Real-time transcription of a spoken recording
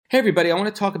Hey everybody, I want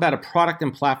to talk about a product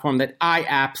and platform that I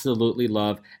absolutely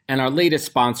love and our latest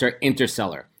sponsor,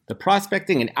 Interseller, the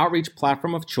prospecting and outreach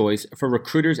platform of choice for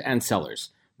recruiters and sellers.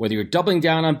 Whether you're doubling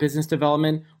down on business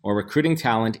development or recruiting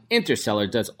talent,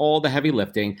 Interseller does all the heavy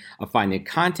lifting of finding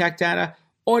contact data,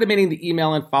 automating the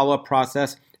email and follow-up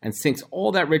process, and syncs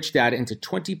all that rich data into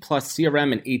 20 plus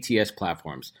CRM and ATS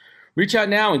platforms. Reach out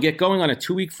now and get going on a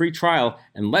 2-week free trial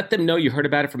and let them know you heard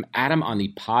about it from Adam on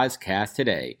the podcast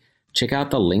today. Check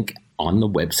out the link on the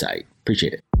website.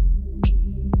 Appreciate it.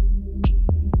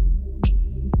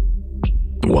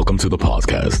 Welcome to the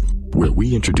podcast, where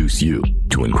we introduce you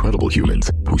to incredible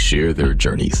humans who share their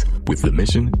journeys with the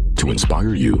mission to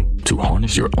inspire you to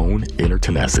harness your own inner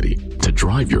tenacity to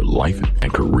drive your life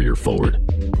and career forward.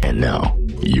 And now,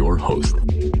 your host,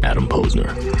 Adam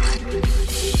Posner.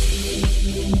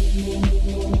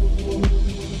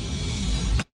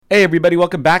 Hey everybody,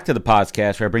 welcome back to the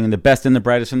podcast where I bring in the best and the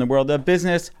brightest in the world of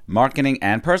business, marketing,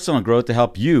 and personal growth to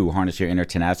help you harness your inner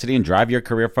tenacity and drive your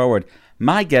career forward.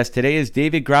 My guest today is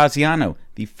David Graziano,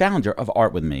 the founder of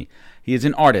Art With Me. He is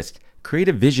an artist,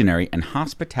 creative visionary, and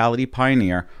hospitality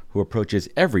pioneer who approaches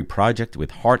every project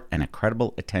with heart and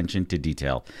incredible attention to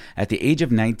detail. At the age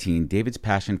of 19, David's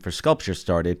passion for sculpture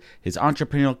started his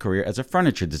entrepreneurial career as a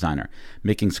furniture designer,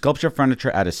 making sculpture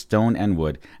furniture out of stone and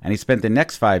wood, and he spent the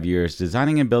next 5 years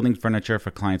designing and building furniture for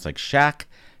clients like Shaq,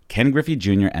 Ken Griffey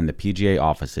Jr., and the PGA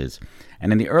offices.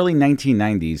 And in the early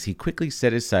 1990s, he quickly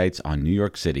set his sights on New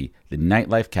York City, the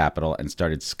nightlife capital, and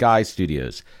started Sky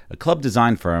Studios, a club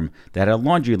design firm that had a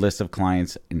laundry list of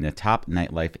clients in the top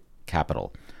nightlife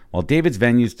capital. While David's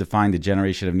venues defined the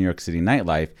generation of New York City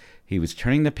nightlife, he was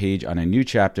turning the page on a new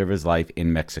chapter of his life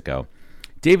in Mexico.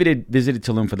 David had visited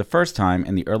Tulum for the first time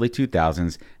in the early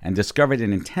 2000s and discovered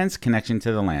an intense connection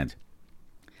to the land.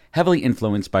 Heavily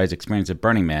influenced by his experience at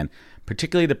Burning Man,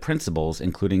 particularly the principles,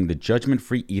 including the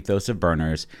judgment-free ethos of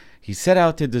burners, he set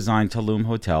out to design Tulum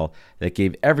Hotel that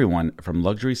gave everyone from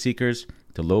luxury seekers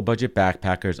to low-budget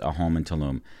backpackers a home in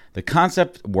Tulum. The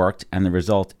concept worked, and the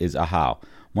result is Ahau,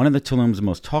 one of the Tulum's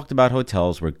most talked-about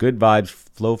hotels where good vibes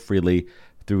flow freely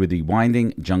through the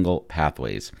winding jungle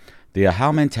pathways. The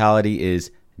Ahau mentality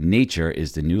is nature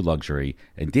is the new luxury,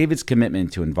 and David's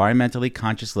commitment to environmentally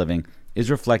conscious living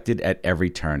is reflected at every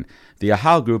turn. The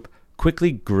Ahau Group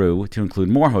quickly grew to include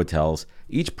more hotels.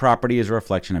 Each property is a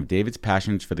reflection of David's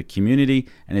passions for the community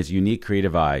and his unique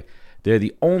creative eye. They're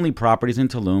the only properties in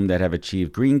Tulum that have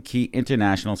achieved Green Key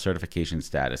International certification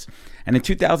status. And in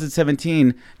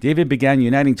 2017, David began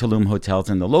uniting Tulum hotels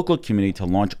and the local community to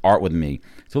launch Art With Me,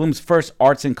 Tulum's first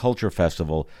arts and culture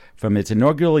festival. From its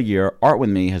inaugural year, Art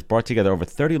With Me has brought together over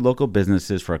 30 local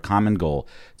businesses for a common goal: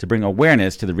 to bring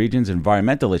awareness to the region's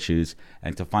environmental issues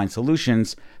and to find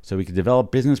solutions so we can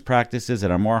develop business practices that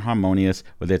are more harmonious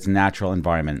with its natural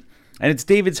environment. And it's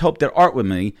David's hope that Art With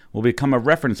Me will become a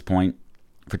reference point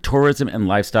for tourism and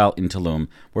lifestyle in Tulum,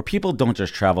 where people don't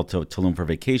just travel to Tulum for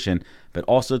vacation, but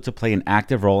also to play an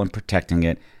active role in protecting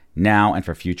it now and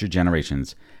for future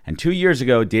generations. And 2 years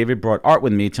ago, David brought Art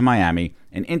With Me to Miami,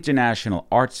 an international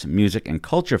arts, music, and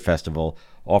culture festival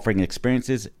offering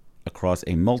experiences across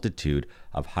a multitude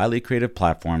of highly creative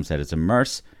platforms that is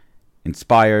immerse,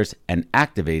 inspires, and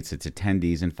activates its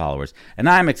attendees and followers. And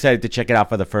I'm excited to check it out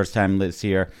for the first time this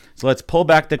year. So let's pull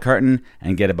back the curtain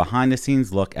and get a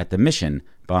behind-the-scenes look at the mission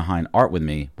behind Art With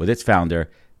Me with its founder,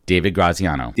 David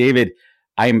Graziano. David,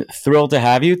 I'm thrilled to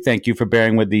have you. Thank you for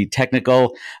bearing with the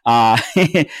technical,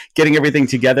 getting everything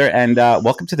together, and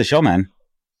welcome to the show, man.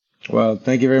 Well,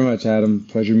 thank you very much, Adam.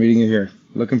 Pleasure meeting you here.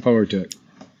 Looking forward to it.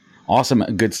 Awesome.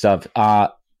 Good stuff.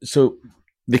 So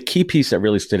the key piece that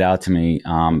really stood out to me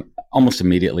almost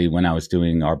immediately when I was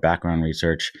doing our background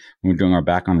research,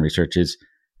 is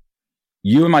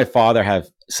you and my father have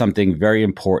something very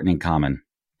important in common.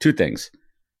 Two things.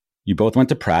 You both went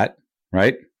to Pratt,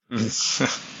 right?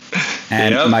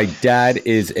 And Yep. My dad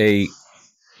is a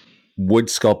wood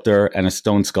sculptor and a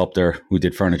stone sculptor who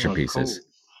did furniture pieces.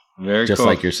 Cool. Very just cool.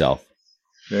 like yourself.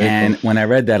 Very and cool. when I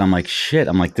read that, I'm like, shit.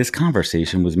 I'm like, this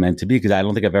conversation was meant to be, because I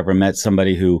don't think I've ever met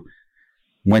somebody who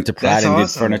went to Pratt and did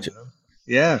furniture.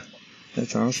 Yeah,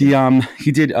 that's awesome.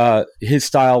 He did his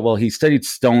style. Well, he studied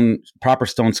proper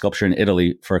stone sculpture in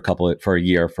Italy for a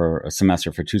year, for a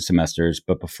semester, for 2 semesters.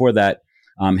 But before that,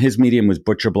 his medium was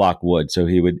butcher block wood. So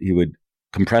he would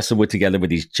compress the wood together with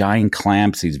these giant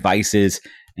clamps, these vices,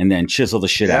 and then chisel the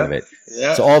shit out of it.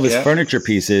 Yeah, so all of his furniture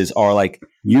pieces are like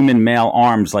human male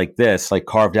arms like this, like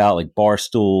carved out, like bar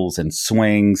stools and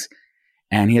swings.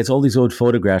 And he has all these old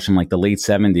photographs from like the late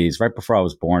 70s, right before I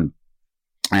was born.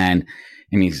 And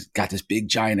he's got this big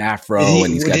giant afro. Did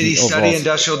and he's got he study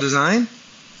industrial design?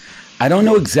 I don't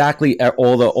know exactly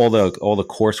all the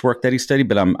coursework that he studied,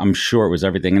 but I'm sure it was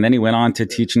everything. And then he went on to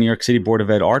teach New York City Board of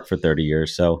Ed art for 30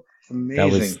 years. So that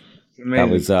was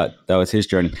Amazing. that was his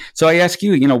journey. So I ask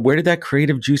you, where did that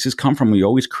creative juices come from? Were you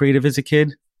always creative as a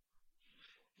kid?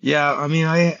 Yeah, I mean,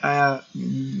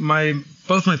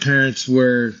 both my parents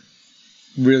were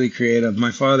really creative.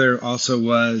 My father also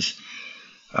was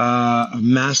a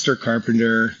master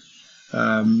carpenter,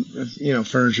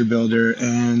 furniture builder,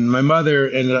 and my mother,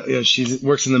 and she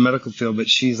works in the medical field, but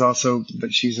she's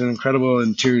an incredible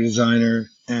interior designer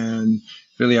and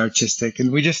really artistic.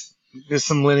 And there's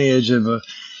some lineage of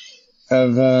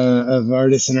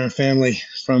artists in our family,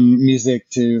 from music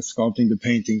to sculpting to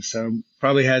painting. So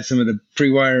probably had some of the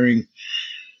pre-wiring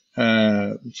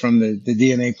from the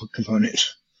DNA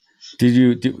component. Did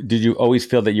you always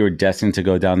feel that you were destined to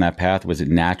go down that path? Was it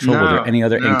natural? Were there any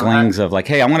other No, inklings of like,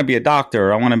 hey, I want to be a doctor,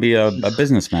 or I want to be a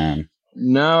businessman?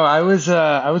 No, I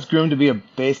was groomed to be a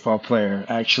baseball player.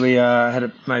 Actually, I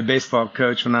had my baseball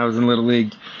coach when I was in Little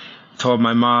League told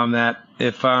my mom that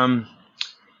if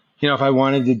if I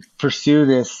wanted to pursue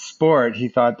this sport, he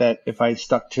thought that if I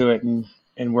stuck to it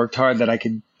and worked hard, that I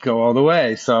could go all the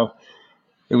way. So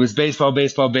it was baseball,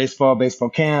 baseball, baseball, baseball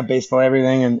camp, baseball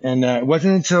everything, and it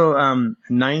wasn't until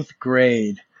ninth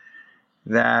grade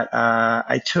that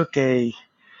I took an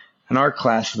art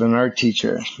class with an art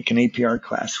teacher, like an AP art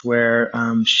class, where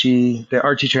the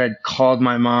art teacher had called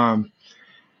my mom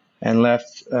and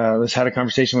had a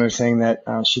conversation with her, saying that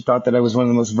she thought that I was one of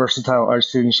the most versatile art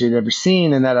students she had ever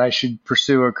seen, and that I should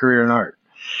pursue a career in art.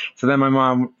 So then my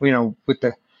mom,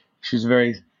 she was a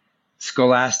very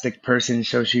scholastic person,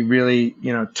 so she really,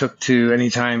 took to any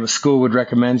time a school would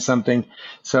recommend something.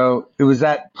 So it was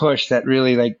that push that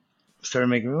really started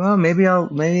making, well, maybe I'll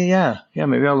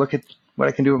look at what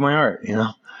I can do with my art,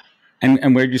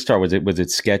 And where did you start? Was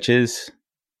it sketches?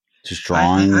 Just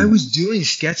drawing? I was doing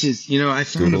sketches. I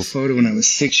found Doodles. a photo when I was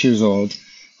 6 years old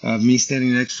of me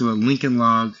standing next to a Lincoln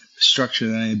log structure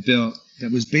that I had built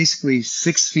that was basically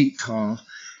 6 feet tall.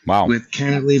 Wow. With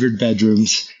cantilevered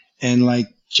bedrooms and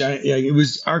giant, it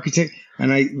was architect.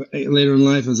 And later in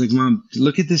life, I was like, Mom,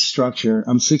 look at this structure.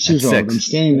 I'm 6 years old. I'm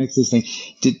standing next to this thing.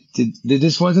 Did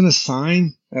this wasn't a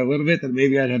sign a little bit that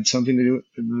maybe I'd have something to do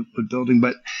with building?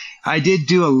 But I did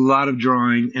do a lot of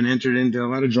drawing and entered into a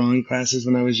lot of drawing classes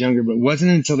when I was younger. But it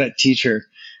wasn't until that teacher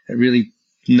that really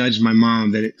nudged my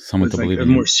mom that it was like a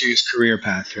more serious career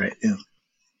path, right? Yeah.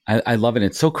 I love it.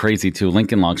 It's so crazy too.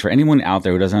 Lincoln logs. For anyone out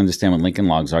there who doesn't understand what Lincoln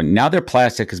logs are, now they're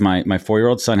plastic because my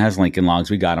 4-year-old son has Lincoln logs.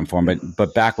 We got them for him.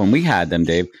 But back when we had them,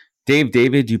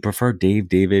 David, do you prefer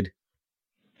David?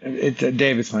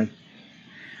 Dave is fine.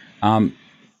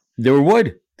 They were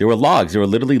wood. They were logs. They were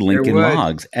literally Lincoln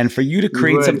logs. And for you to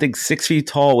create something 6 feet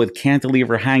tall with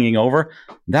cantilever hanging over,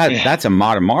 that's a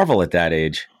modern marvel at that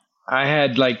age. I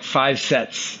had 5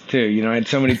 sets too. I had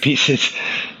so many pieces.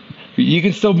 You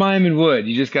can still buy them in wood.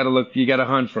 You just got to look. You got to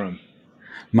hunt for them.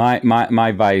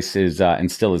 My vice is and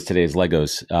still is today's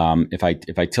Legos.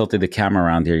 If I tilted the camera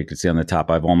around here, you can see on the top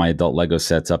I have all my adult Lego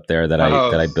sets up there that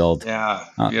I build. Yeah,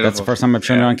 that's the first time I've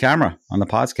shown it on camera on the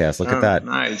podcast. Look at that.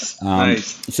 Nice.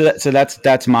 So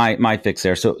that's my fix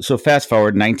there. So fast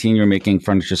forward 19, you're making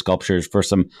furniture sculptures for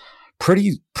some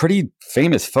pretty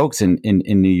famous folks in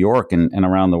New York and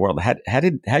around the world.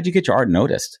 How'd you get your art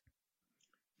noticed?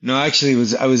 No, actually,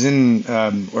 I was in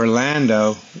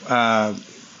Orlando,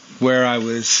 where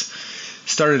I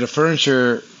started a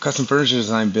custom furniture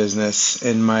design business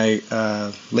in my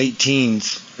late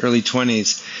teens, early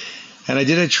 20s, and I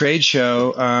did a trade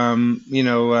show,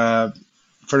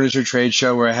 furniture trade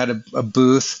show where I had a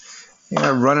booth,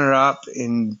 runner up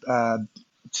in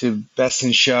to best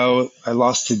in show. I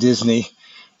lost to Disney,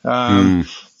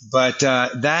 but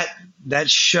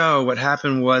that show, what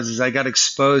happened was I got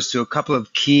exposed to a couple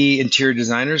of key interior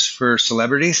designers for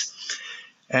celebrities.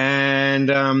 And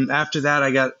after that,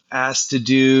 I got asked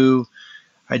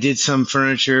I did some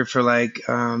furniture for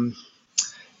Ken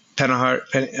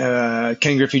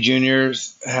Griffey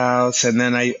Jr.'s house. And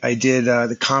then I did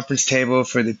the conference table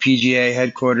for the PGA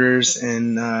headquarters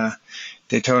in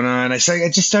Daytona. And I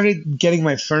just started getting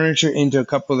my furniture into a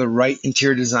couple of the right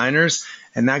interior designers.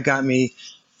 And that got me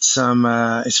some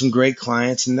great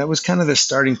clients, and that was kind of the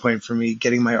starting point for me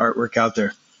getting my artwork out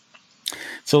there.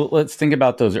 So let's think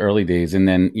about those early days, and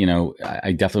then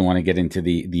I definitely want to get into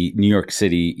the New York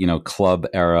City club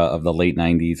era of the late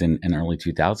 '90s and early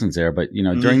 2000s there. But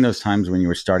during those times when you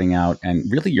were starting out, and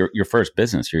really your first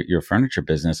business, your furniture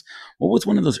business, what was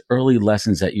one of those early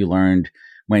lessons that you learned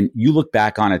when you look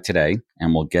back on it today?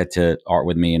 And we'll get to Art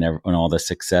With Me and all the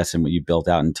success and what you built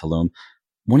out in Tulum.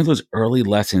 One of those early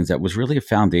lessons that was really a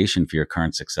foundation for your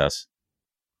current success?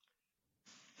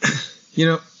 You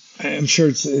know, I'm sure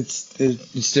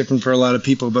it's different for a lot of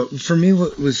people, but for me,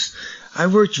 I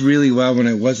worked really well when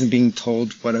I wasn't being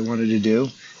told what I wanted to do,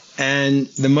 and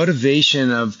the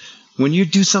motivation of when you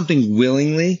do something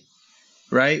willingly,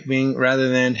 right? Being rather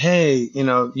than, hey,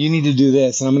 you need to do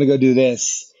this, and I'm going to go do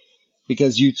this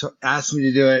because you asked me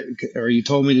to do it or you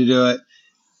told me to do it.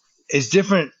 It's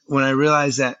different when I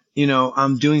realize that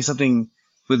I'm doing something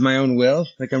with my own will,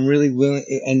 like I'm really willing.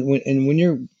 And when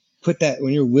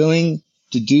when you're willing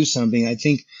to do something, I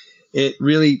think it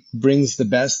really brings the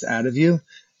best out of you.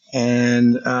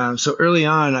 And so early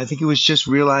on, I think it was just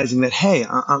realizing that, hey,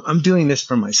 I'm doing this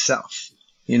for myself,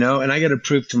 and I got to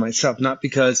prove to myself, not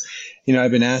because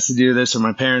I've been asked to do this or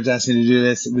my parents asked me to do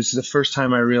this. It was the first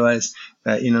time I realized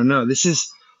that no, this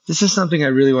is something I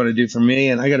really want to do for me,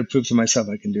 and I got to prove to myself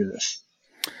I can do this.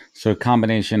 So a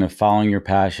combination of following your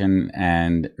passion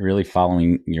and really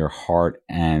following your heart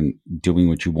and doing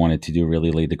what you wanted to do really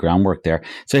laid the groundwork there.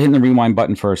 So hitting the rewind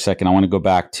button for a second, I want to go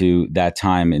back to that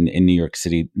time in New York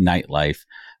City nightlife.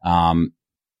 Were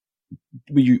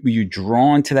you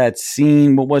drawn to that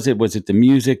scene? What was it? Was it the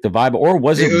music, the vibe, or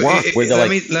was it work? Let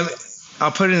me.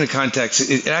 I'll put it in the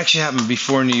context. It actually happened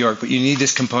before New York, but you need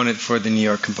this component for the New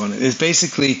York component. It's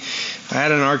basically, I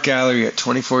had an art gallery at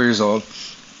 24 years old.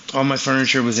 All my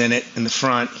furniture was in it in the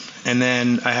front, and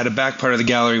then I had a back part of the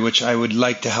gallery which I would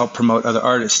like to help promote other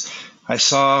artists. I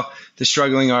saw the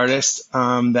struggling artist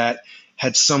that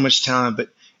had so much talent, but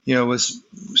was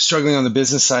struggling on the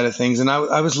business side of things, and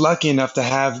I was lucky enough to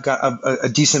have got a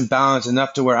decent balance,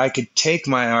 enough to where I could take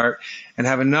my art and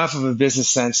have enough of a business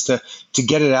sense to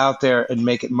get it out there and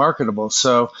make it marketable.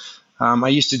 So I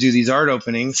used to do these art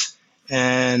openings.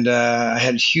 And I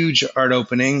had a huge art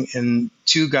opening, and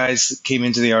two guys came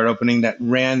into the art opening that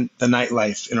ran the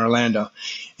nightlife in Orlando.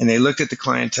 And they looked at the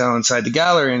clientele inside the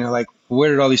gallery, and they're like,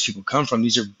 where did all these people come from?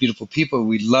 These are beautiful people.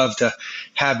 We'd love to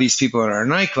have these people in our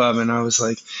nightclub. And I was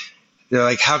like, they're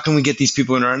like, how can we get these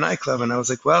people in our nightclub? And I was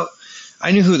like, well,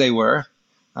 I knew who they were.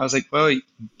 I was like, well,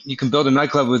 you can build a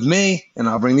nightclub with me, and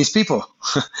I'll bring these people.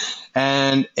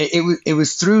 And it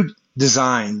was through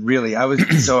design, really.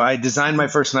 So I designed my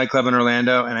first nightclub in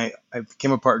Orlando, and I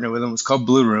became a partner with them. It was called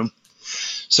Blue Room.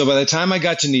 So by the time I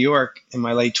got to New York in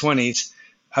my late 20s,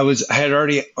 I had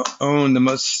already owned the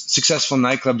most successful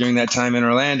nightclub during that time in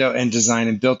Orlando and designed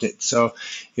and built it. So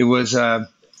it was a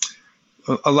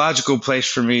logical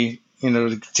place for me,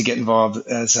 to get involved,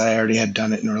 as I already had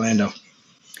done it in Orlando.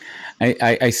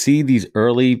 I see these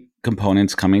early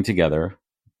components coming together,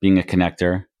 being a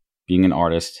connector, being an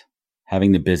artist,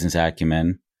 having the business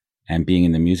acumen, and being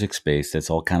in the music space. That's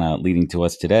all kind of leading to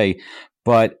us today.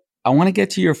 But I want to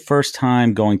get to your first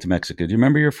time going to Mexico. Do you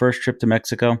remember your first trip to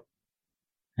Mexico?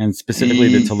 And specifically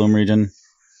the Tulum region?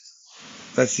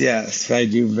 Yes, I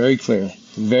do. Very clear.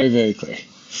 Very, very clear.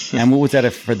 And what was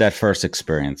that for that first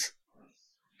experience?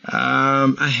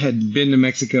 I had been to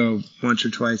Mexico once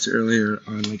or twice earlier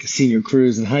on like a senior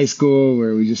cruise in high school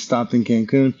where we just stopped in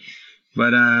Cancun.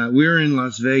 But we were in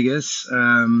Las Vegas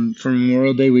for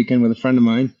Memorial Day weekend with a friend of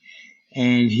mine.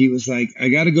 And he was like, I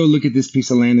got to go look at this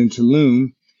piece of land in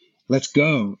Tulum. Let's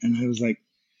go. And I was like,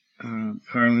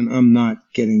 Harlan, I'm not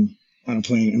getting on a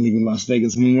plane and leaving Las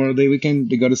Vegas Memorial Day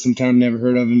weekend to go to some town never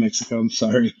heard of in Mexico. I'm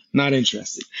sorry, not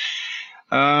interested.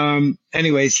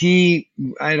 Anyways,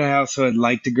 I also had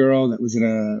liked a girl that was at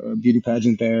a beauty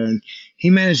pageant there, and he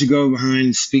managed to go behind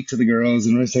and speak to the girls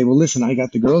and say, well, listen, I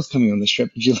got the girls coming on this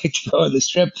trip. Would you like to go on this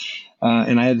trip?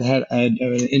 And I had an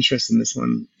interest in this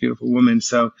one beautiful woman.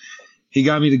 So he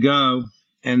got me to go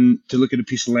and to look at a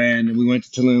piece of land, and we went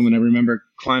to Tulum, and I remember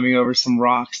climbing over some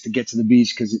rocks to get to the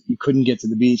beach because you couldn't get to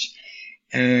the beach,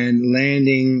 and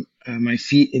landing my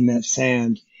feet in that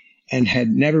sand, and had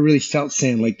never really felt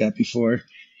sand like that before.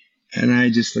 And I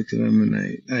just looked at him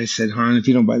and I said, Harlan, if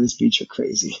you don't buy this beach, you're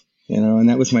crazy. And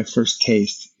that was my first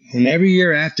taste. And every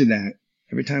year after that,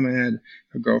 every time I had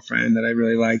a girlfriend that I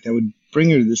really liked, I would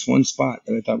bring her to this one spot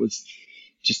that I thought was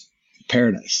just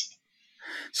paradise.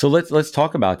 So let's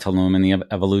talk about Tulum and the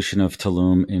evolution of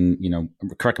Tulum in,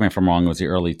 correct me if I'm wrong, it was the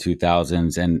early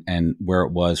 2000s and where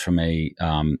it was from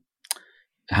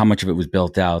how much of it was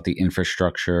built out, the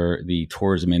infrastructure, the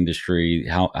tourism industry,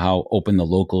 how open the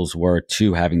locals were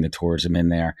to having the tourism in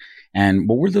there. And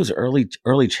what were those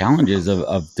early challenges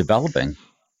of developing?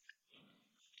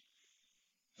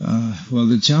 Well,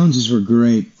 the challenges were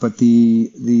great, but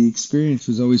the experience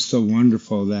was always so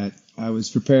wonderful that I was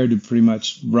prepared to pretty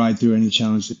much ride through any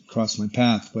challenge that crossed my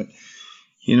path. But,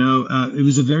 it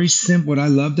was a very what I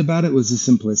loved about it was the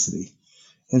simplicity.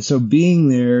 And so being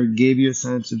there gave you a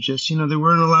sense of just, there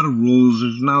weren't a lot of rules.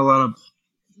 There's not a lot of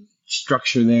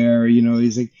structure there.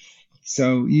 He's like,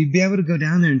 So you'd be able to go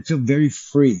down there and feel very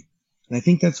free. And I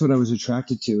think that's what I was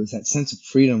attracted to, is that sense of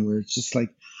freedom where it's just like,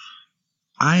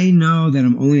 I know that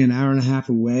I'm only an hour and a half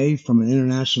away from an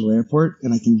international airport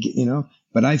and I can get,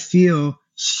 but I feel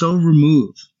so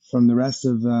removed from the rest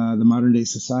of the modern day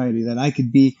society that I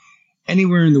could be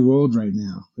anywhere in the world right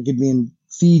now. I could be in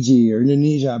Fiji or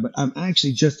Indonesia, but I'm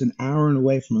actually just an hour and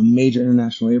away from a major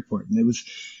international airport. And it was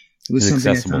something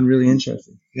accessible. I found really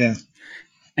interesting. Yeah.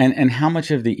 And how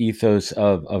much of the ethos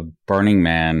of Burning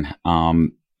Man,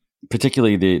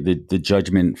 particularly the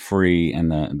judgment free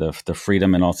and the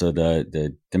freedom and also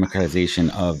the democratization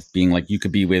of being like, you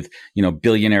could be with,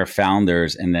 billionaire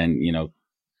founders and then, low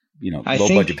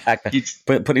budget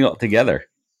backpack, putting it all together.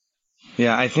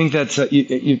 Yeah, I think that's a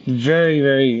very,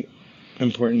 very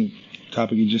important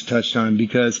topic you just touched on,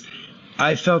 because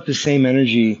I felt the same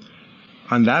energy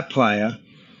on that playa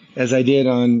as I did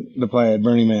on the playa at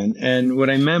Burning Man. And what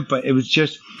I meant, but it was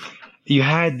just, you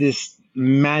had this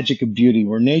magic of beauty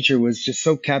where nature was just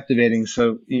so captivating.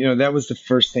 So, that was the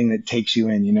first thing that takes you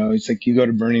in, it's like you go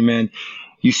to Burning Man,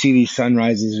 you see these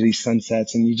sunrises or these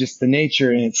sunsets, and the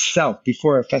nature in itself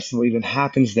before a festival even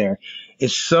happens there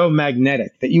is so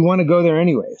magnetic that you want to go there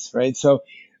anyways, right? So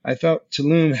I felt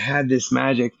Tulum had this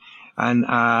magic, and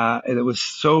it was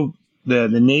so, the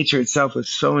nature itself was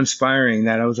so inspiring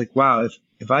that I was like, wow,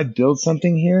 if I build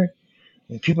something here,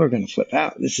 people are going to flip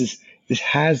out. This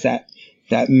has that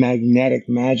magnetic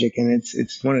magic, and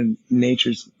it's one of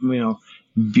nature's,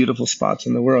 beautiful spots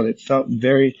in the world.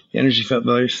 The energy felt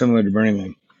very similar to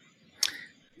Burning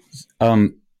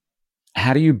Man.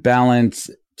 How do you balance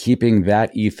keeping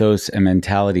that ethos and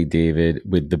mentality, David,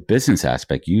 with the business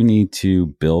aspect? You need to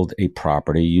build a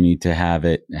property. You need to have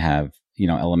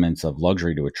elements of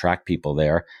luxury to attract people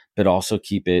there, but also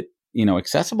keep it,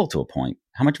 accessible to a point.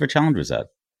 How much of a challenge was that?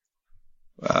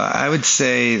 I would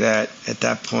say that at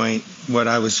that point, what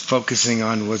I was focusing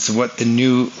on was what the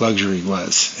new luxury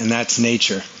was, and that's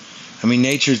nature. I mean,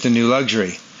 nature's the new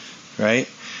luxury, right?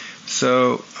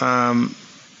 So, I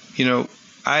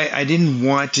didn't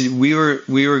want to. We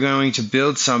were going to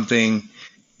build something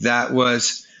that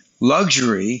was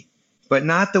luxury, but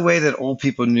not the way that old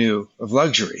people knew of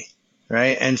luxury,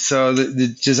 right? And so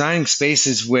the designing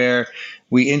spaces where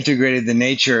we integrated the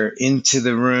nature into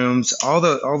the rooms, all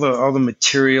the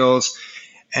materials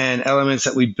and elements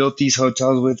that we built these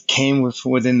hotels with came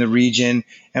within the region,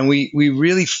 and we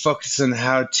really focused on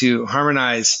how to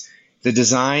harmonize the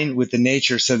design with the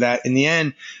nature, so that in the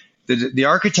end, the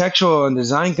architectural and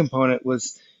design component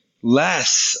was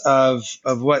less of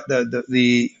what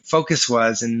the focus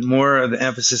was, and more of the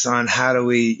emphasis on how do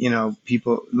we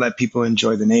let people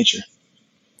enjoy the nature.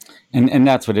 And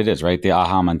that's what it is, right? The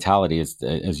aha mentality is,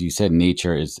 as you said,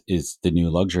 nature is the new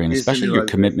luxury, and especially your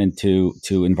commitment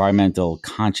to environmental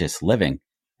conscious living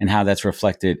and how that's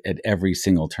reflected at every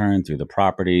single turn through the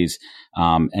properties,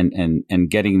 and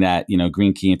getting that,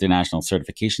 Green Key International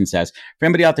certification status. For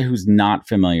anybody out there who's not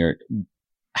familiar,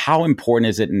 how important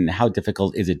is it and how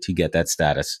difficult is it to get that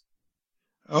status?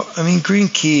 Oh, I mean, Green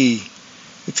Key,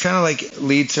 it's kind of like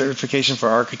LEED certification for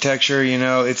architecture.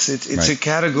 It's right. a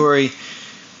category.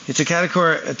 It's a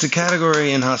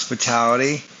category in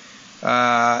hospitality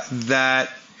that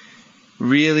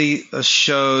really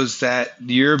shows that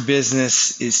your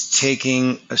business is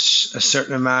taking a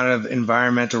certain amount of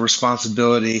environmental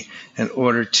responsibility in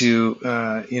order to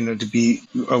to be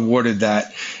awarded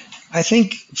that. I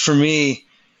think for me,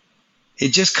 it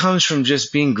just comes from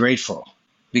just being grateful,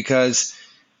 because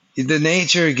the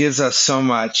nature gives us so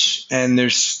much, and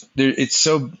it's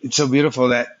so beautiful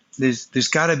that there's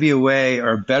got to be a way,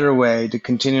 or a better way, to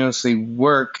continuously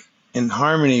work in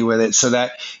harmony with it so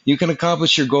that you can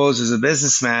accomplish your goals as a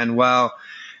businessman while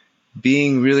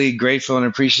being really grateful and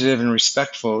appreciative and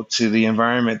respectful to the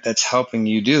environment that's helping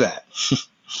you do that.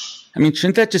 I mean,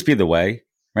 shouldn't that just be the way,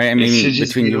 right? I mean,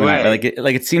 between you and I,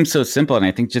 it seems so simple, and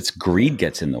I think just greed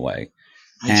gets in the way.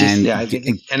 And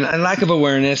lack of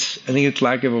awareness. I think it's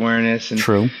lack of awareness and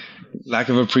true. Lack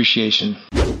of appreciation.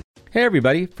 Hey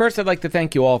everybody, first I'd like to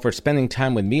thank you all for spending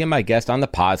time with me and my guest on the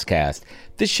podcast.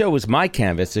 This show is my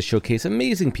canvas to showcase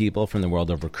amazing people from the world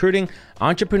of recruiting,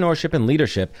 entrepreneurship, and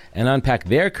leadership, and unpack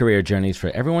their career journeys for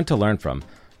everyone to learn from.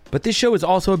 But this show is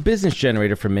also a business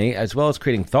generator for me, as well as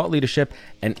creating thought leadership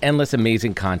and endless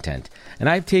amazing content. And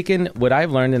I've taken what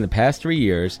I've learned in the past 3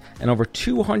 years and over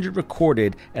 200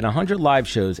 recorded and 100 live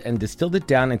shows and distilled it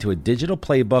down into a digital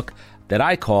playbook that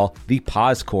I call the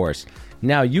Pause Course.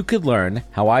 Now you could learn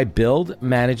how I build,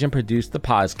 manage, and produce the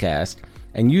podcast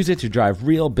and use it to drive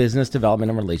real business development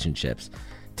and relationships.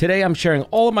 Today, I'm sharing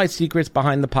all of my secrets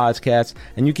behind the podcast,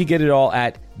 and you can get it all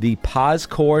at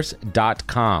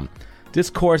thepausecourse.com. This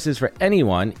course is for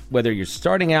anyone, whether you're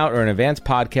starting out or an advanced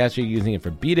podcaster, you're using it for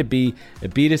B2B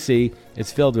and B2C.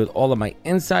 It's filled with all of my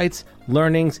insights,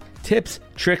 learnings, tips,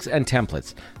 tricks, and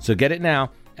templates. So get it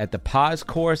now at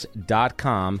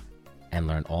thepozcourse.com and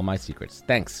learn all my secrets.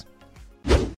 Thanks.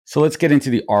 So let's get into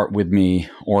the Art With Me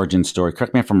origin story.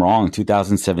 Correct me if I'm wrong. In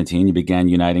 2017, you began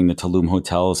uniting the Tulum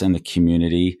hotels and the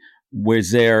community.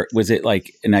 Was it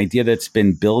like an idea that's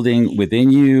been building within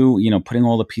you, putting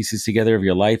all the pieces together of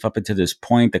your life up until this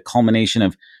point, the culmination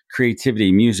of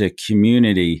creativity, music,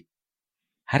 community?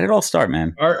 How did it all start,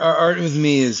 man? Art With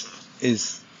Me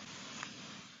is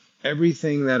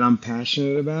everything that I'm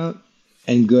passionate about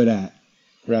and good at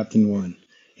wrapped in one.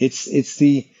 It's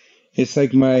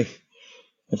like I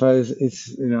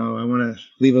want to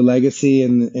leave a legacy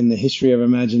in the history of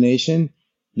imagination.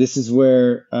 This is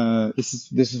where this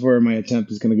is where my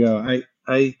attempt is going to go.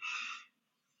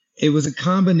 It was a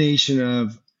combination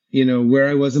of where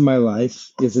I was in my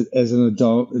life as an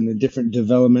adult and the different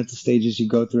developmental stages you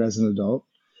go through as an adult.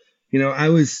 I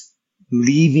was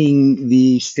leaving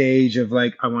the stage of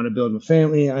like I want to build a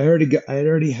family. I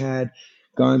already had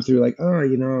gone through like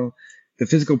the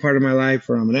physical part of my life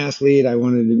where I'm an athlete. I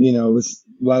wanted to it was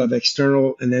a lot of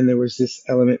external, and then there was this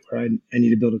element where I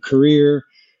need to build a career.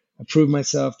 I proved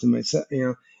myself to myself,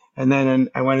 and then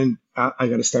I went and I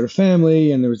got to start a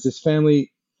family, and there was this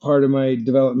family part of my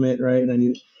development, right?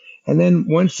 And then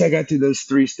once I got through those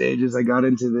three stages, I got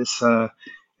into this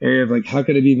area of like, how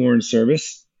can I be more in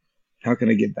service? How can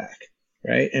I give back,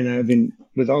 right? And I've been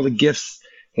with all the gifts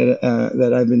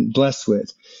that I've been blessed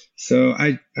with. So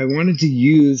I wanted to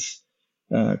use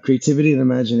creativity and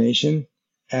imagination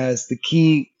as the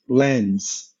key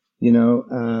lens,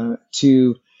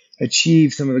 to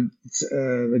achieve some of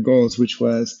the goals, which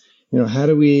was, how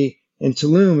do we, in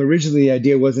Tulum, originally the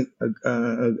idea wasn't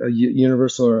a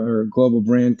universal or a global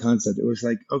brand concept. It was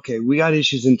like, okay, we got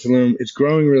issues in Tulum. It's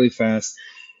growing really fast.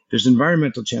 There's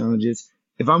environmental challenges.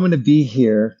 If I'm going to be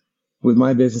here with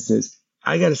my businesses,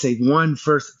 I got to say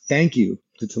first, thank you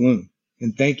to Tulum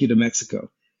and thank you to Mexico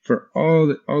for all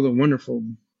the wonderful,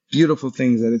 beautiful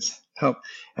things that it's helped.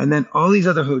 And then all these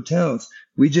other hotels,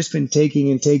 we've just been taking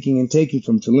and taking and taking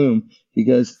from Tulum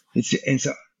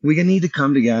so we need to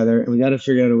come together and we got to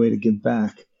figure out a way to give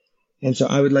back. And so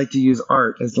I would like to use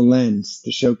art as the lens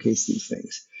to showcase these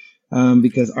things,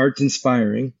 because art's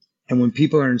inspiring. And when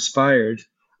people are inspired,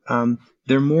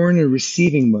 they're more in a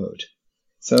receiving mode.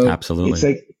 So absolutely, it's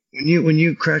like when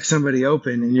you crack somebody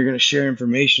open and you're going to share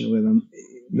information with them,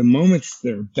 the moments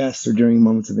that are best are during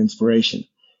moments of inspiration.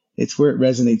 It's where it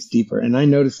resonates deeper. And I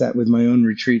noticed that with my own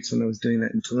retreats when I was doing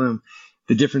that in Tulum.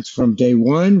 The difference from day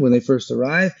one when they first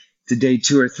arrive to day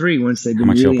 2 or 3 once they've been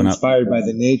really inspired by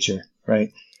the nature,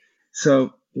 right?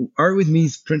 So Art With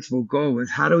Me's principal goal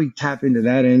was, how do we tap into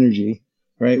that energy,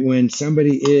 right, when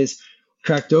somebody is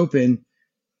cracked open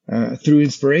through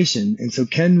inspiration? And so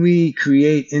can we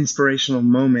create inspirational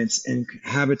moments and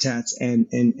habitats and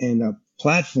a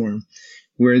platform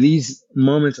where these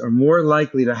moments are more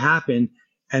likely to happen?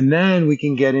 And then we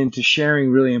can get into sharing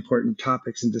really important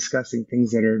topics and discussing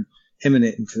things that are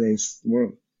imminent in today's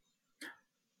world.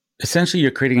 Essentially,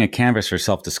 you're creating a canvas for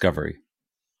self-discovery.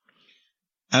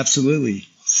 Absolutely.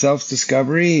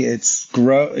 Self-discovery, it's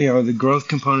growth, the growth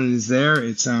component is there.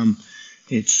 It's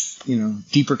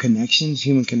deeper connections,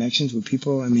 human connections with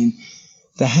people. I mean,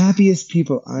 the happiest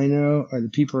people I know are the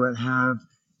people that have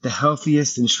the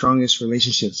healthiest and strongest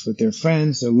relationships with their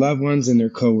friends, their loved ones, and their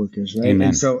coworkers, right? Amen.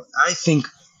 And so I think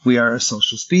we are a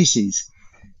social species.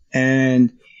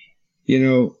 And,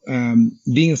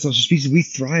 being a social species, we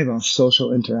thrive off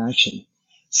social interaction.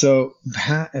 So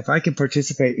if I could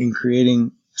participate in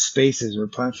creating spaces or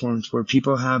platforms where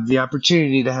people have the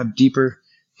opportunity to have deeper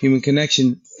human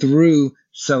connection through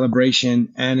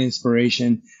celebration and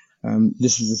inspiration,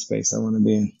 this is the space I want to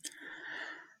be in.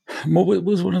 What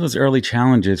was one of those early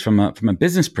challenges from a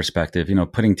business perspective,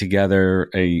 putting together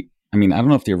I don't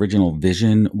know if the original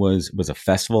vision was a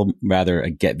festival rather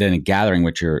than a gathering,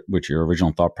 which your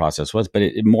original thought process was, but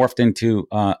it morphed into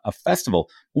a festival.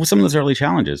 What were some of those early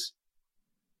challenges?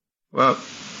 Well,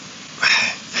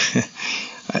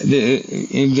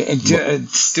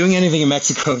 doing anything in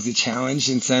Mexico is a challenge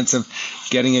in sense of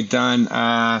getting it done.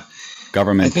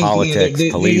 Government, politics,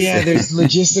 police. Yeah, there's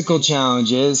logistical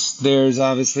challenges. There's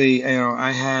obviously,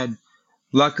 I had,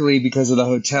 luckily because of the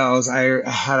hotels, I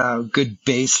had a good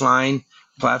baseline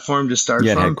platform to start from.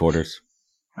 You had headquarters.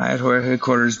 I had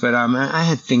headquarters, but I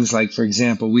had things like, for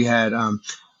example, we had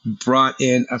brought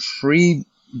in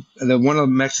one of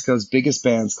Mexico's biggest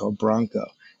bands called Bronco,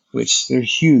 which they're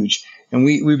huge. And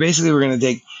we basically were going to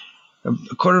take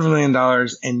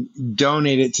 $250,000 and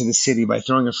donate it to the city by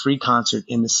throwing a free concert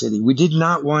in the city. We did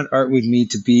not want Art With Me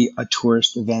to be a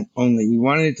tourist event only. We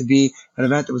wanted it to be an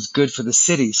event that was good for the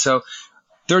city. So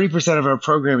 30% of our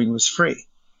programming was free.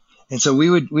 And so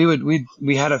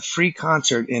we had a free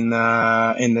concert in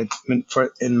the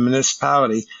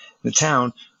municipality, the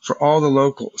town, for all the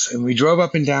locals. And we drove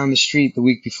up and down the street the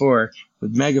week before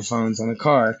with megaphones on a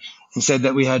car and said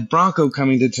that we had Bronco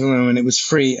coming to Tulum and it was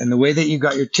free. And the way that you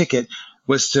got your ticket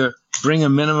was to bring a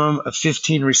minimum of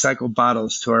 15 recycled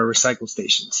bottles to our recycle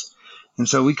stations. And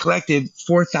so we collected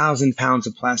 4,000 pounds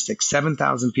of plastic.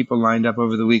 7,000 people lined up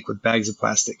over the week with bags of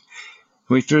plastic.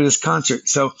 We threw this concert.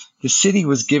 So the city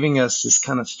was giving us this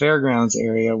kind of fairgrounds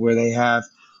area where they have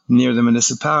near the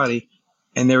municipality,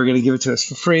 and they were going to give it to us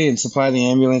for free and supply the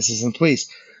ambulances and police.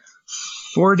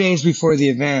 4 days before the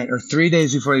event, or 3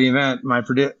 days before the event, my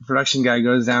production guy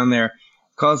goes down there,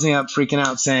 calls me up freaking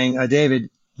out saying, David,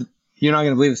 you're not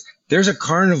going to believe this. There's a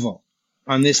carnival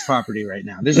on this property right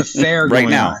now. There's a fair right going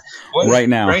now. on. Right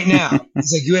now.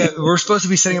 It's like, we're supposed to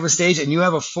be setting up a stage and you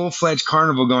have a full-fledged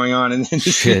carnival going on in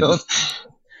this field.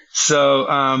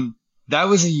 So that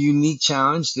was a unique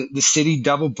challenge. The city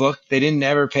double booked. They didn't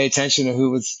ever pay attention to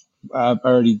who was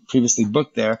already previously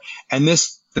booked there. And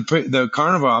the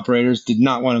carnival operators did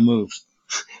not want to move.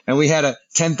 And we had a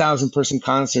 10,000 person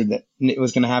concert that it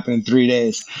was going to happen in 3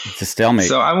 days. It's a stalemate.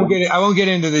 So I won't get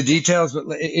into the details, but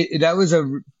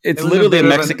it's literally a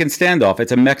Mexican standoff.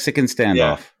 It's a Mexican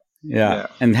standoff. Yeah.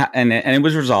 And it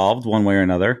was resolved one way or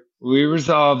another. We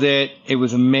resolved it. It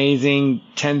was amazing.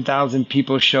 10,000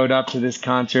 people showed up to this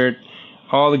concert.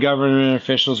 All the government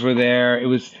officials were there. It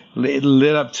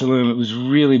lit up Tulum. It was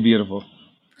really beautiful.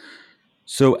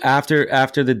 So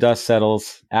after the dust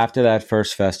settles, after that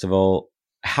first festival,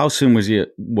 how soon was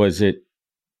it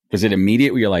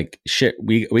immediate? Where you're like, shit,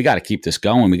 we got to keep this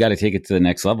going. We got to take it to the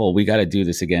next level. We got to do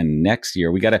this again next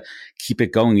year. We got to keep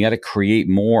it going. We got to create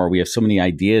more. We have so many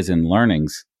ideas and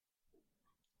learnings.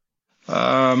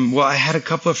 Well, I had a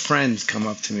couple of friends come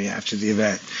up to me after the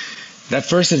event. That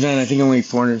first event, I think only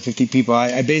 450 people.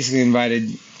 I basically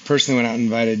personally went out and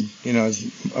invited,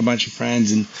 a bunch of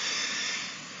friends. And,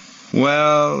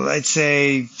 well, I'd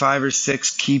say 5 or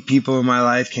 6 key people in my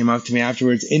life came up to me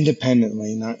afterwards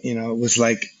independently. Not, it was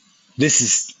like,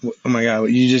 oh my God,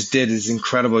 what you just did is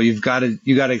incredible. You got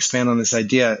to expand on this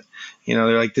idea.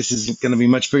 They're like, this is going to be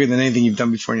much bigger than anything you've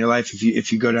done before in your life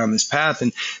if you go down this path.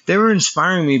 And they were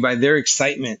inspiring me by their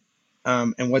excitement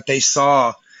and what they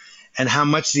saw and how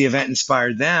much the event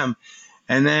inspired them.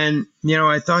 And then,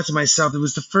 I thought to myself, it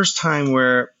was the first time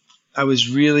where I was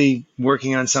really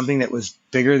working on something that was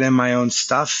bigger than my own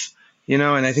stuff, and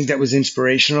I think that was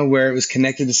inspirational, where it was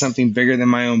connected to something bigger than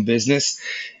my own business.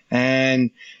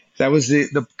 And that was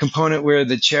the component where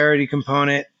the charity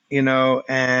component,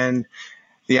 and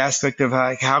the aspect of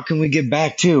how can we give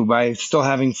back too by still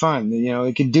having fun?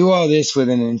 We could do all this with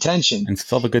an intention and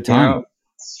still have a good time.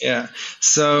 Yeah.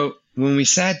 So when we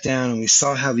sat down and we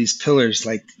saw how these pillars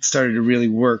started to really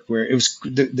work, where it was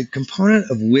the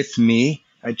component of with me.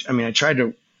 I tried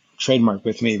to trademark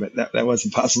with me, but that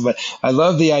wasn't possible. But I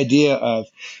love the idea of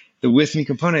the with me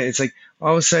component. It's like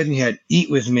all of a sudden you had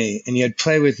eat with me and you had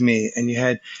play with me and you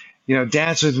had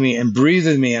dance with me and breathe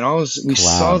with me. And we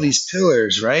saw these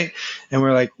pillars, right? And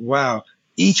we're like, wow,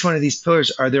 each one of these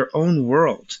pillars are their own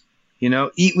world.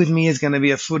 Eat with me is going to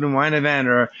be a food and wine event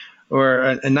or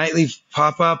a nightly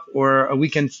pop-up or a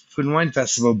weekend food and wine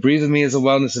festival. Breathe with me is a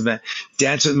wellness event.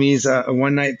 Dance with me is a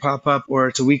one-night pop-up or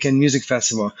it's a weekend music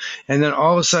festival. And then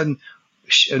all of a sudden,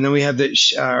 and then we have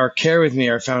our care with me,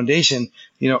 our foundation.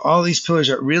 All these pillars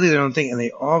are really their own thing, and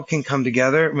they all can come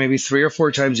together maybe 3 or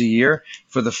 4 times a year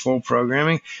for the full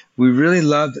programming. We really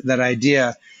loved that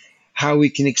idea, how we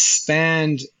can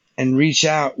expand and reach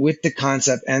out with the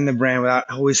concept and the brand without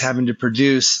always having to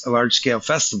produce a large-scale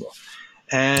festival.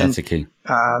 And that's the key.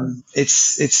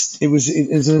 It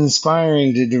was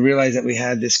inspiring to realize that we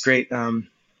had this great kind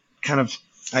of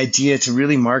idea to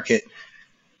really market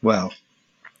well.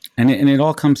 And it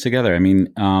all comes together. I've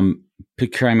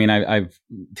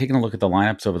taken a look at the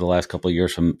lineups over the last couple of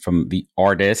years from the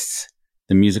artists,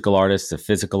 the musical artists, the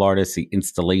physical artists, the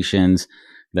installations,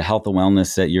 the health and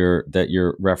wellness that you're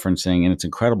referencing, and it's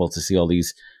incredible to see all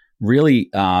these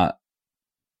really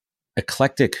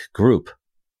eclectic group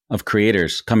of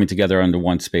creators coming together under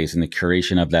one space, and the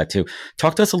curation of that too.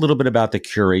 Talk to us a little bit about the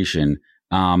curation.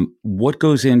 What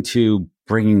goes into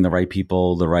bringing the right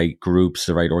people, the right groups,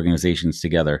 the right organizations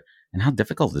together, and how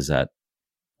difficult is that?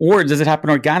 Or does it happen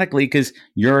organically because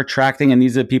you're attracting and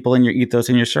these are the people in your ethos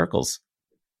in your circles?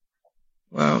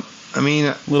 Well, a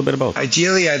little bit of both.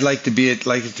 Ideally, I'd like it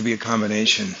to be a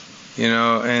combination.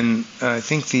 And I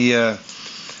think the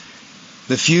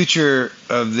future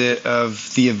of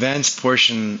the events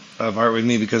portion of Art With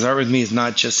Me, because Art With Me is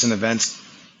not just an events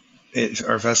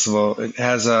our festival. It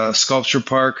has a sculpture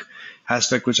park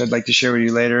aspect, which I'd like to share with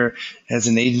you later. It has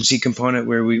an agency component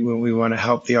where we want to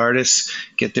help the artists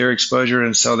get their exposure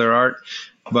and sell their art.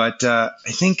 But I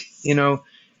think,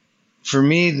 for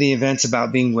me, the event's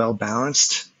about being well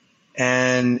balanced.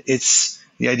 And it's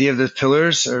the idea of the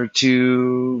pillars are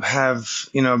to have,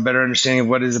 a better understanding of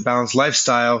what is a balanced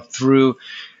lifestyle through,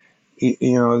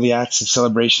 the acts of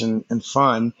celebration and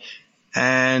fun.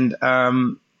 And,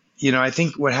 I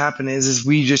think what happened is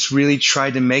we just really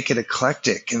tried to make it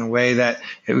eclectic in a way that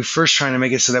we first trying to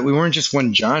make it so that we weren't just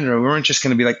one genre. We weren't just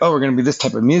going to be like, oh, we're going to be this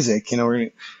type of music.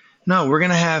 We're going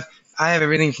to have, I have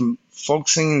everything from folk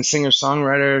singing,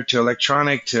 singer-songwriter to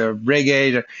electronic to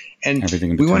reggae and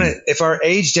everything in we between. want to, if our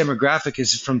age demographic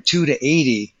is from 2 to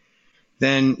 80,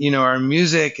 then, our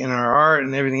music and our art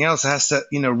and everything else has to,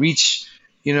 reach,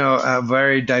 a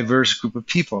very diverse group of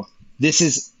people. This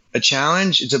is a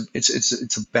challenge.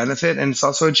 It's a benefit, and it's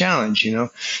also a challenge.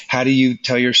 How do you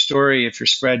tell your story if you're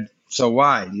spread so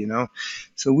wide?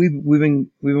 So we've been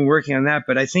working on that,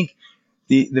 but I think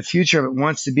the future of it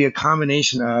wants to be a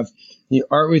combination of the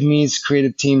Art With Me's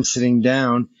creative team sitting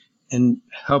down and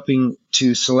helping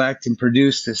to select and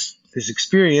produce this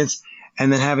experience,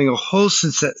 and then having a whole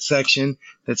section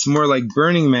that's more like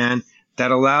Burning Man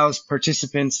that allows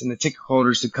participants and the ticket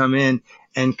holders to come in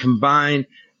and combine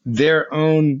their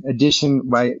own addition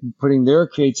by putting their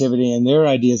creativity and their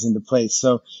ideas into place.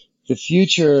 So the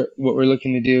future, what we're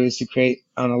looking to do is to create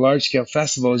on a large scale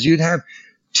festival is you'd have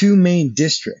 2 main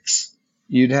districts.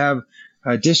 You'd have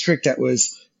a district that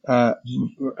was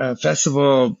a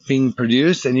festival being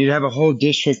produced, and you'd have a whole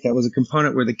district that was a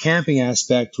component where the camping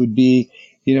aspect would be,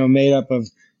 made up of,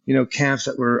 camps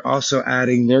that were also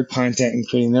adding their content and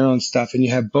creating their own stuff. And you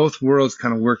have both worlds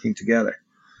kind of working together.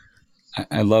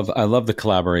 I love the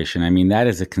collaboration. I mean, that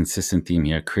is a consistent theme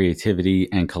here: creativity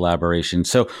and collaboration.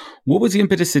 So, what was the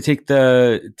impetus to take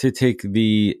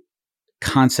the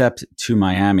concept to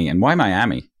Miami, and why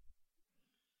Miami?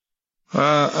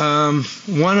 I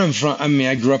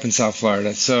grew up in South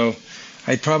Florida, so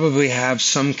I probably have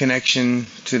some connection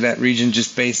to that region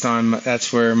just based on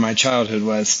that's where my childhood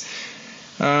was.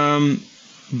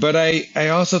 But I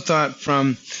also thought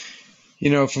from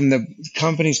the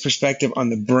company's perspective on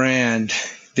the brand,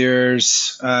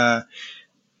 there's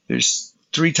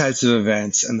 3 types of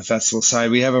events on the festival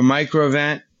side. We have a micro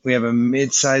event, we have a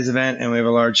mid-size event, and we have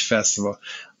a large festival.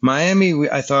 Miami,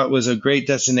 I thought, was a great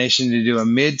destination to do a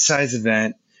mid-size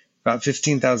event, about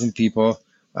 15,000 people,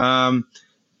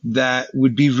 that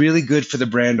would be really good for the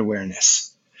brand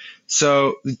awareness.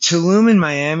 So Tulum and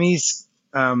Miami's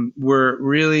were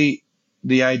really,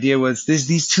 the idea was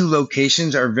these 2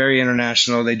 locations are very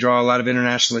international. They draw a lot of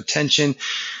international attention.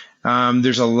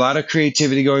 There's a lot of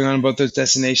creativity going on in both those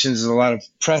destinations. There's a lot of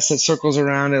press that circles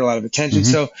around it, a lot of attention.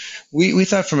 Mm-hmm. So we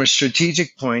thought from a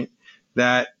strategic point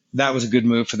that was a good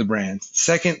move for the brand.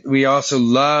 Second, we also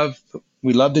love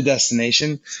the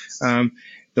destination,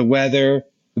 the weather,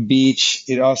 the beach.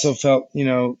 It also felt,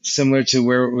 similar to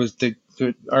where it was the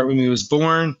Art With Me was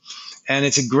born. And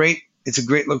it's a great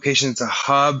location. It's a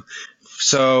hub.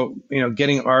 So,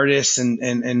 getting artists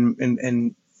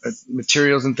and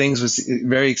materials and things was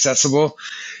very accessible.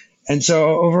 And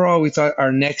so overall, we thought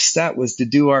our next step was to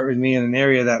do Art With Me in an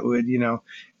area that would,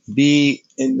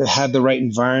 have the right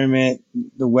environment,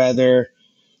 the weather,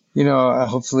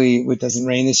 hopefully it doesn't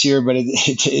rain this year, but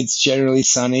it's generally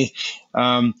sunny.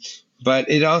 But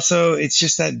it's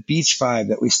just that beach vibe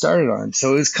that we started on.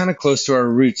 So it was kind of close to our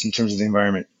roots in terms of the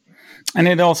environment. And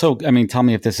it also, tell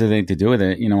me if this has anything to do with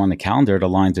it. On the calendar, it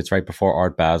aligns. It's right before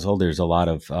Art Basel. There's a lot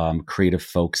of creative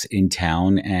folks in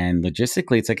town. And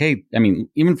logistically, it's like, hey,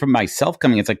 even from myself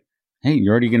coming, it's like, hey,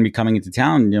 you're already going to be coming into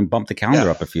town. Bump the calendar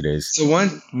up a few days. So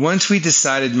once we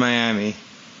decided Miami,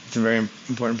 it's a very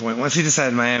important point. Once we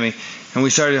decided Miami and we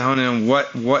started honing on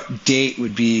what date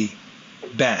would be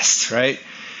best, right?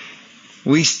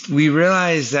 We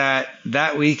realized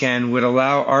that weekend would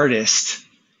allow artists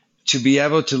to be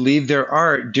able to leave their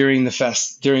art during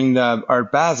the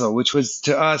Art Basel, which was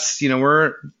to us,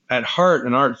 we're at heart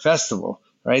an art festival,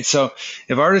 right? So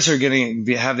if artists are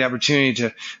have the opportunity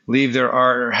to leave their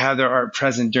art or have their art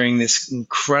present during this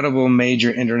incredible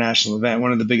major international event,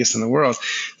 one of the biggest in the world,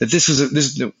 that this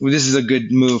is a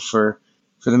good move for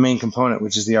the main component,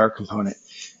 which is the art component.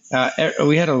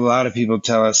 We had a lot of people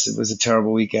tell us it was a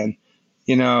terrible weekend.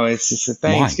 It's just a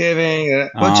Thanksgiving.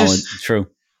 It's true.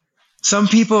 Some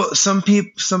people,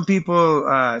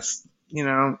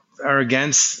 are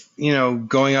against,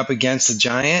 going up against a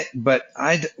giant, but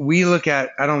I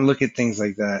don't look at things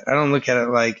like that. I don't look at it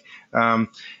like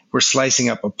we're slicing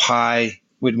up a pie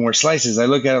with more slices. I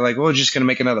look at it like, well, we're just going to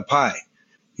make another pie,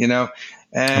 you know,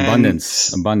 and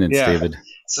Abundance, yeah. David.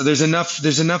 So there's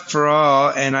enough for all.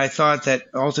 And I thought that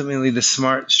ultimately the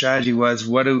smart strategy was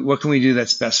what can we do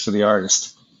that's best for the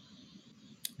artist?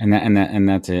 And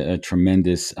that's a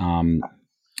tremendous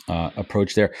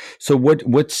approach there. So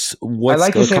what's I'd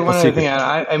like to a say couple one other thing.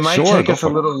 secret? I might Sure, take go us a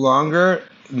for it. little longer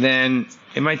than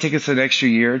it might take us an extra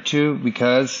year or two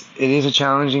because it is a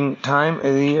challenging time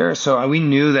of the year. So we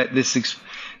knew that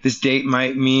this date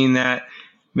might mean that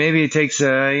maybe it takes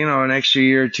an extra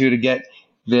year or two to get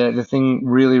the thing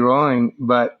really rolling.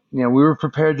 But we were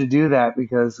prepared to do that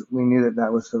because we knew that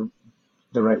that was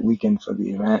the right weekend for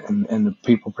the event and the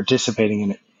people participating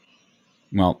in it.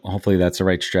 Well, hopefully that's the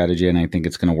right strategy, and I think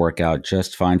it's going to work out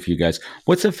just fine for you guys.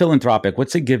 What's a philanthropic?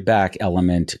 What's a give back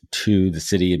element to the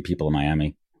city and people of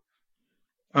Miami?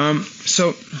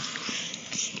 So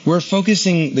we're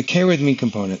focusing the Care With Me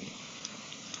component.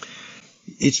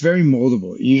 It's very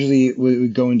moldable. Usually we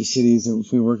go into cities, and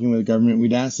if we're working with the government,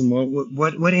 we'd ask them, well,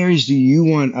 what areas do you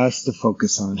want us to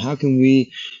focus on? How can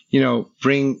we,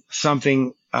 bring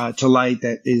something to light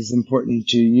that is important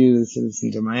to you, the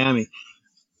citizens of Miami?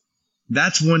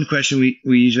 That's one question we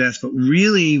usually ask, but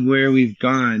really where we've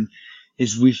gone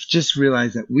is we've just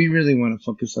realized that we really want to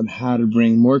focus on how to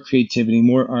bring more creativity,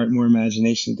 more art, more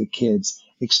imagination to kids,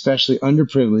 especially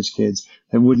underprivileged kids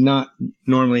that would not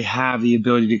normally have the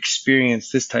ability to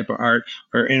experience this type of art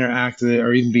or interact with it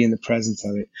or even be in the presence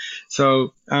of it.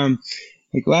 So,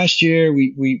 like last year,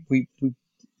 we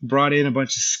brought in a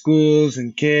bunch of schools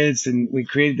and kids, and we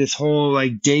created this whole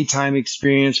like daytime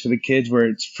experience for the kids where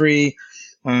it's free.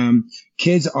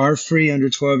 Kids are free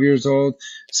under 12 years old.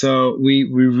 So we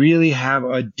really have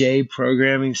a day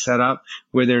programming set up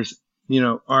where there's,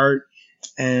 art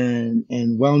and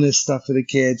wellness stuff for the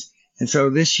kids. And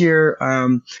so this year,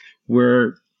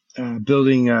 we're out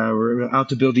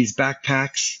to build these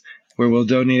backpacks where we'll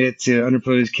donate it to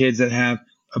underprivileged kids that have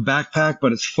a backpack,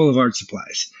 but it's full of art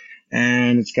supplies.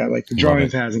 And it's got like the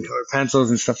drawing pads and color pencils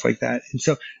and stuff like that. And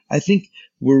so I think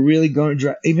we're really going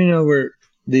to, even though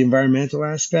the environmental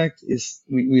aspect is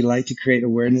we like to create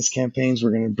awareness campaigns.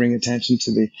 We're going to bring attention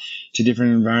to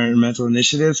different environmental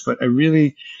initiatives, but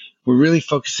we're really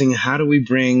focusing on how do we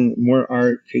bring more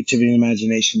art, creativity, and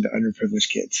imagination to underprivileged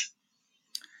kids.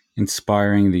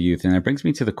 Inspiring the youth. And that brings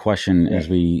me to the question as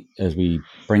we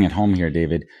bring it home here,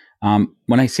 David.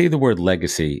 When I say the word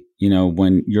legacy,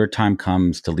 when your time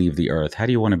comes to leave the earth, how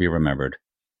do you want to be remembered?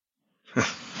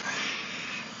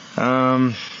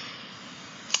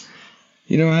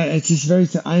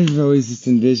 I've always just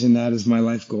envisioned that as my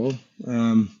life goal.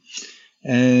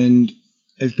 And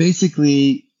it's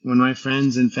basically when my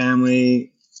friends and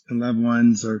family and loved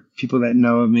ones or people that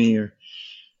know of me are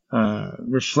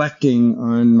reflecting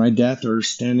on my death or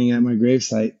standing at my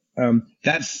gravesite,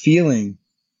 that feeling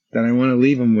that I want to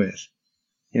leave them with,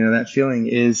 that feeling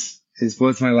is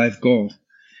what's my life goal.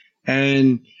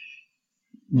 And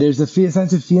there's a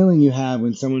sense of feeling you have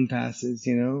when someone passes,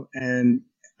 and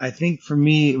I think for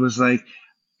me, it was like,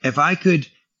 if I could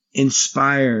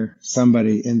inspire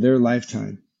somebody in their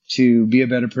lifetime to be a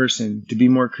better person, to be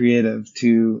more creative,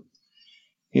 to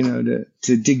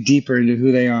dig deeper into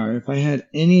who they are, if I had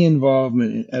any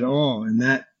involvement at all in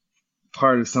that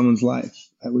part of someone's life,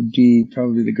 that would be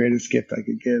probably the greatest gift I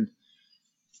could give.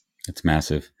 It's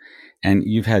massive. And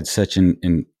you've had such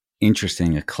an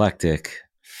interesting, eclectic,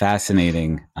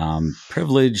 fascinating,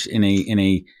 privilege in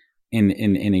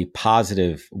a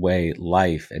positive way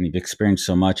life, and you've experienced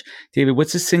so much. David,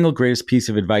 what's the single greatest piece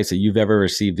of advice that you've ever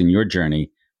received in your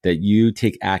journey that you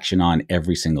take action on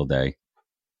every single day?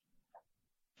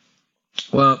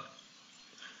 Well,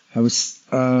 I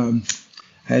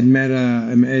had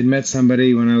met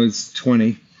somebody when I was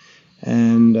 20,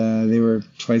 and they were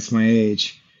twice my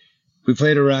age. We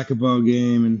played a racquetball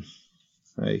game, and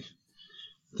I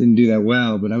didn't do that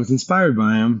well, but I was inspired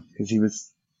by him because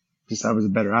I was a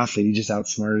better athlete. He just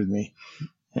outsmarted me.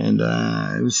 And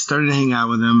I started to hang out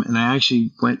with him, and I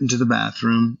actually went into the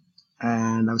bathroom,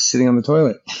 and I was sitting on the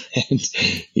toilet. And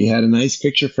he had a nice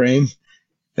picture frame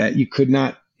that you could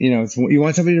not, you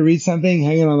want somebody to read something,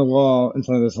 hang it on the wall in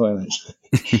front of the toilet.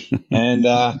 And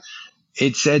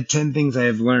it said 10 things I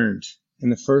have learned.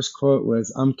 And the first quote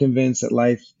was, I'm convinced that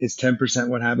life is 10%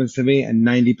 what happens to me and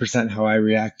 90% how I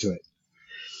react to it.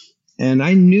 And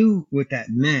I knew what that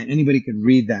meant. Anybody could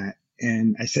read that.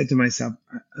 And I said to myself,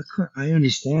 I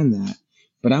understand that,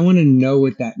 but I want to know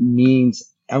what that means.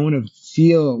 I want to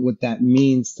feel what that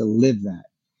means to live that.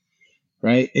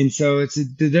 right? And so it's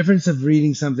the difference of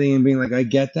reading something and being like, I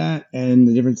get that, and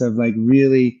the difference of like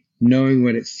really knowing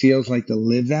what it feels like to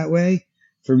live that way,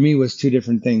 for me, was two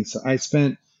different things. So I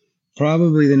spent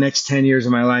probably the next 10 years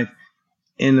of my life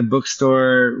in the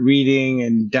bookstore reading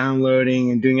and downloading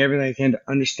and doing everything I can to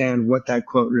understand what that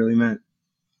quote really meant.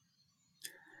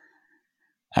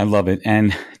 I love it.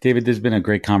 And David, there's been a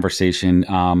great conversation.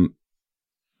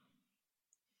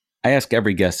 I ask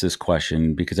every guest this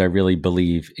question because I really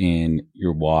believe in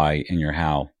your why and your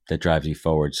how that drives you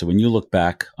forward. So when you look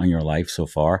back on your life so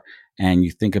far and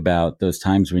you think about those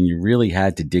times when you really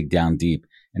had to dig down deep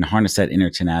and harness that inner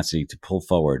tenacity to pull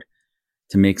forward,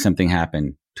 to make something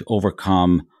happen, to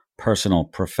overcome personal,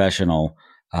 professional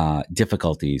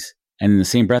difficulties. And in the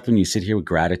same breath, when you sit here with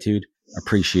gratitude,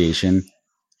 appreciation,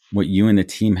 what you and the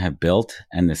team have built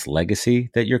and this legacy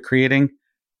that you're creating,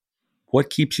 what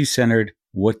keeps you centered?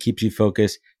 What keeps you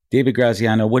focused? David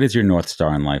Graziano, what is your North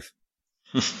Star in life?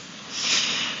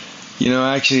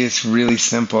 Actually, it's really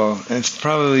simple. And it's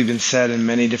probably been said in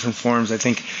many different forms. I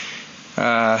think,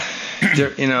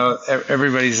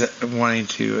 everybody's wanting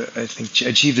to, I think,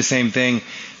 achieve the same thing,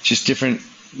 just different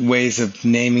ways of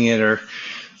naming it or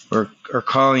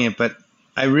calling it. But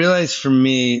I realized for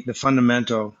me, the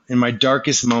fundamental in my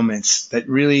darkest moments that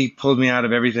really pulled me out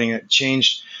of everything, that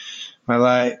changed my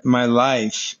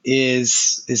life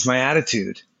is my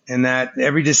attitude, and that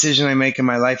every decision I make in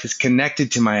my life is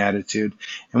connected to my attitude.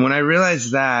 And when I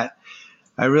realized that,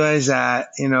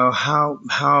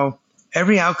 how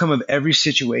every outcome of every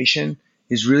situation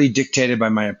is really dictated by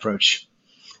my approach.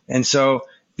 And so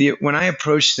when I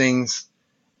approach things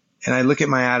and I look at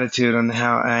my attitude on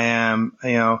how I am,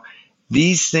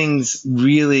 these things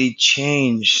really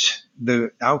changed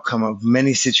the outcome of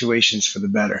many situations for the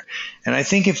better. And I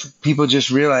think if people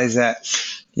just realize that,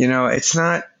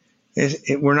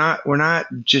 we're not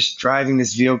just driving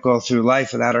this vehicle through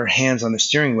life without our hands on the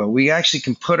steering wheel. We actually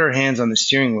can put our hands on the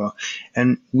steering wheel,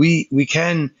 and we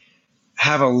can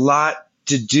have a lot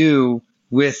to do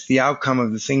with the outcome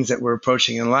of the things that we're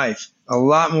approaching in life, a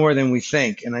lot more than we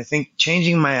think. And I think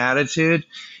changing my attitude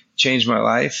changed my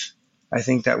life. I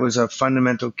think that was a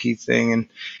fundamental key thing. And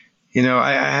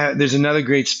there's another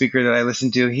great speaker that I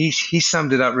listened to. He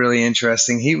summed it up really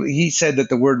interesting. He said that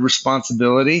the word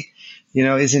responsibility,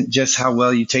 isn't just how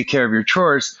well you take care of your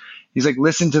chores. He's like,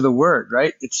 listen to the word,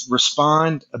 right? It's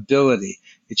respondability.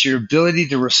 It's your ability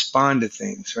to respond to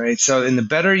things, right? So, and the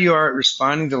better you are at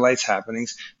responding to life's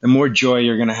happenings, the more joy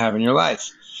you're going to have in your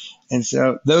life. And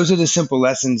so those are the simple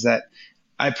lessons that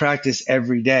I practice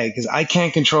every day, because I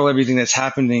can't control everything that's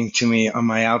happening to me on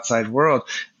my outside world,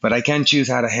 but I can choose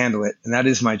how to handle it. And that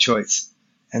is my choice.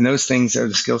 And those things are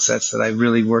the skill sets that I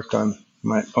really worked on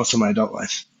most of my adult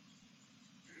life.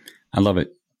 I love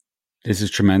it. This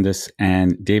is tremendous.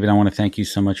 And David, I want to thank you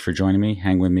so much for joining me.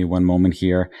 Hang with me one moment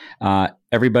here.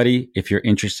 Everybody, if you're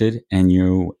interested and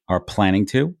you are planning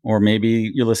to, or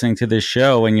maybe you're listening to this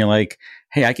show and you're like,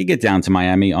 hey, I could get down to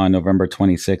Miami on November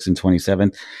 26th and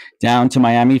 27th, down to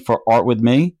Miami for Art With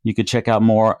Me. You could check out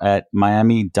more at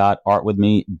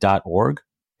miami.artwithme.org.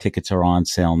 Tickets are on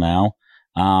sale now.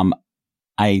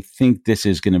 I think this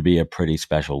is going to be a pretty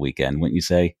special weekend, wouldn't you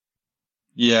say?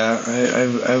 Yeah,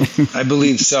 I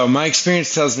believe so. My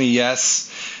experience tells me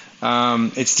yes.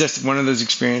 It's just one of those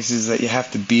experiences that you have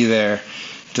to be there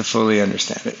to fully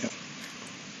understand it. Yeah.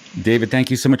 David,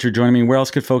 thank you so much for joining me. Where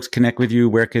else could folks connect with you?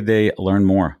 Where could they learn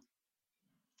more?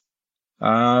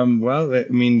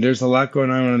 There's a lot going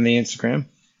on the Instagram.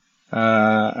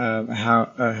 Art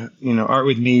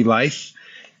With Me Life.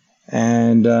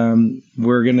 And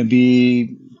we're going to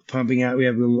be pumping out. We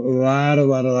have a lot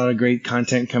of great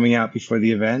content coming out before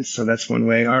the event. So that's one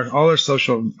way. All our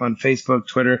social on Facebook,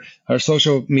 Twitter, our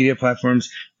social media platforms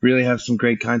really have some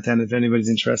great content if anybody's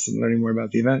interested in learning more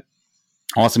about the event.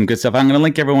 Awesome. Good stuff. I'm going to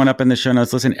link everyone up in the show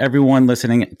notes. Listen, everyone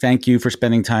listening, thank you for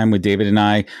spending time with David and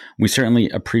I. We certainly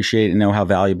appreciate and know how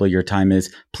valuable your time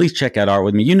is. Please check out Art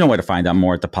With Me. You know where to find out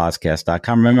more at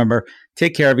thepodcast.com. Remember,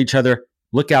 take care of each other,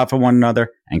 look out for one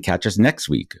another, and catch us next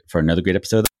week for another great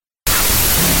episode.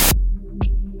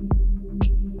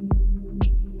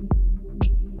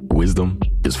 Wisdom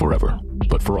is forever,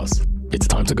 but for us, it's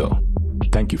time to go.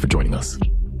 Thank you for joining us.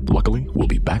 Luckily, we'll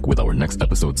be back with our next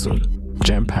episode soon,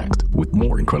 jam-packed with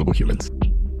more incredible humans.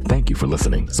 Thank you for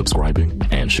listening, subscribing,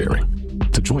 and sharing.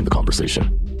 To join the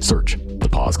conversation, search The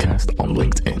Podcast on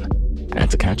LinkedIn. And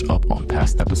to catch up on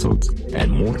past episodes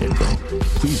and more info,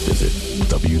 please visit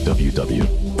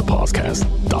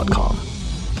www.thepodcast.com.